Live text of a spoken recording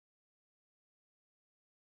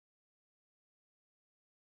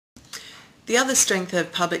The other strength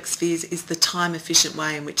of public spheres is the time-efficient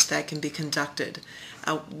way in which they can be conducted.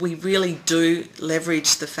 We really do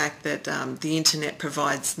leverage the fact that the internet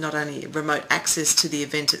provides not only remote access to the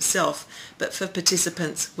event itself, but for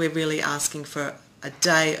participants we're really asking for a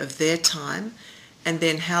day of their time, and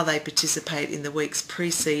then how they participate in the weeks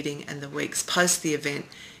preceding and the weeks post the event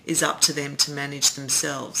is up to them to manage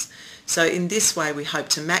themselves. So in this way we hope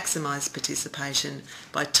to maximise participation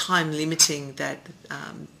by time limiting that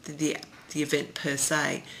the event per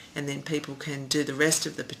se, and then people can do the rest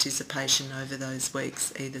of the participation over those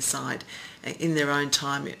weeks either side in their own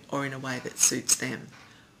time or in a way that suits them.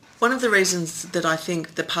 One of the reasons that I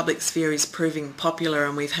think the public sphere is proving popular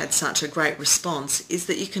and we've had such a great response is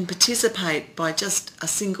that you can participate by just a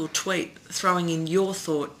single tweet throwing in your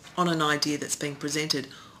thought on an idea that's being presented,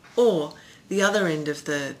 or the other end of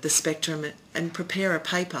the spectrum and prepare a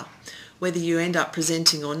paper. Whether you end up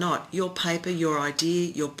presenting or not, your paper, your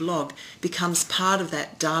idea, your blog becomes part of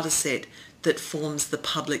that data set that forms the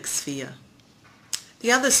public sphere.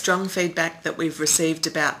 The other strong feedback that we've received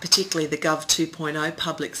about particularly the Gov 2.0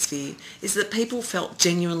 public sphere is that people felt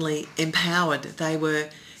genuinely empowered. They were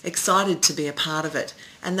excited to be a part of it,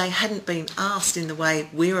 and they hadn't been asked in the way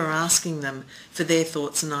we were asking them for their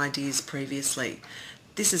thoughts and ideas previously.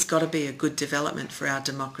 This has got to be a good development for our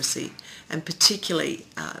democracy, and particularly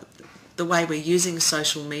the way we're using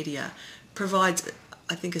social media provides,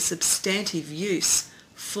 I think, a substantive use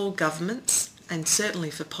for governments and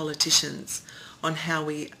certainly for politicians on how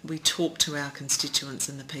we talk to our constituents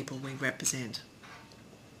and the people we represent.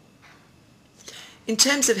 In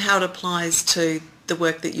terms of how it applies to the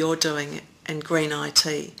work that you're doing and green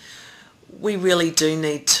IT, we really do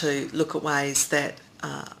need to look at ways that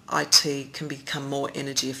IT can become more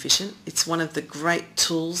energy efficient. It's one of the great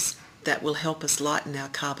tools that will help us lighten our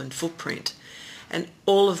carbon footprint. And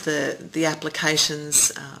all of the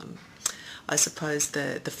applications, I suppose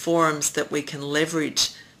the forums that we can leverage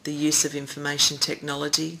the use of information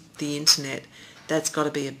technology, the internet, that's got to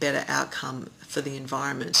be a better outcome for the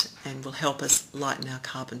environment and will help us lighten our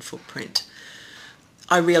carbon footprint.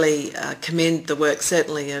 I really commend the work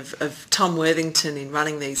certainly of Tom Worthington in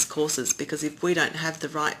running these courses, because if we don't have the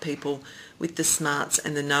right people with the smarts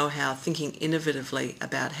and the know-how thinking innovatively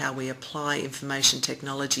about how we apply information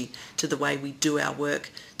technology to the way we do our work,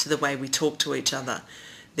 to the way we talk to each other,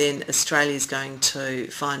 then Australia is going to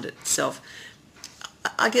find itself,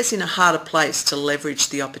 I guess, in a harder place to leverage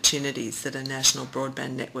the opportunities that a national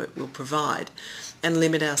broadband network will provide, and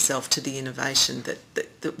limit ourselves to the innovation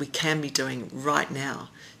that we can be doing right now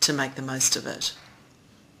to make the most of it.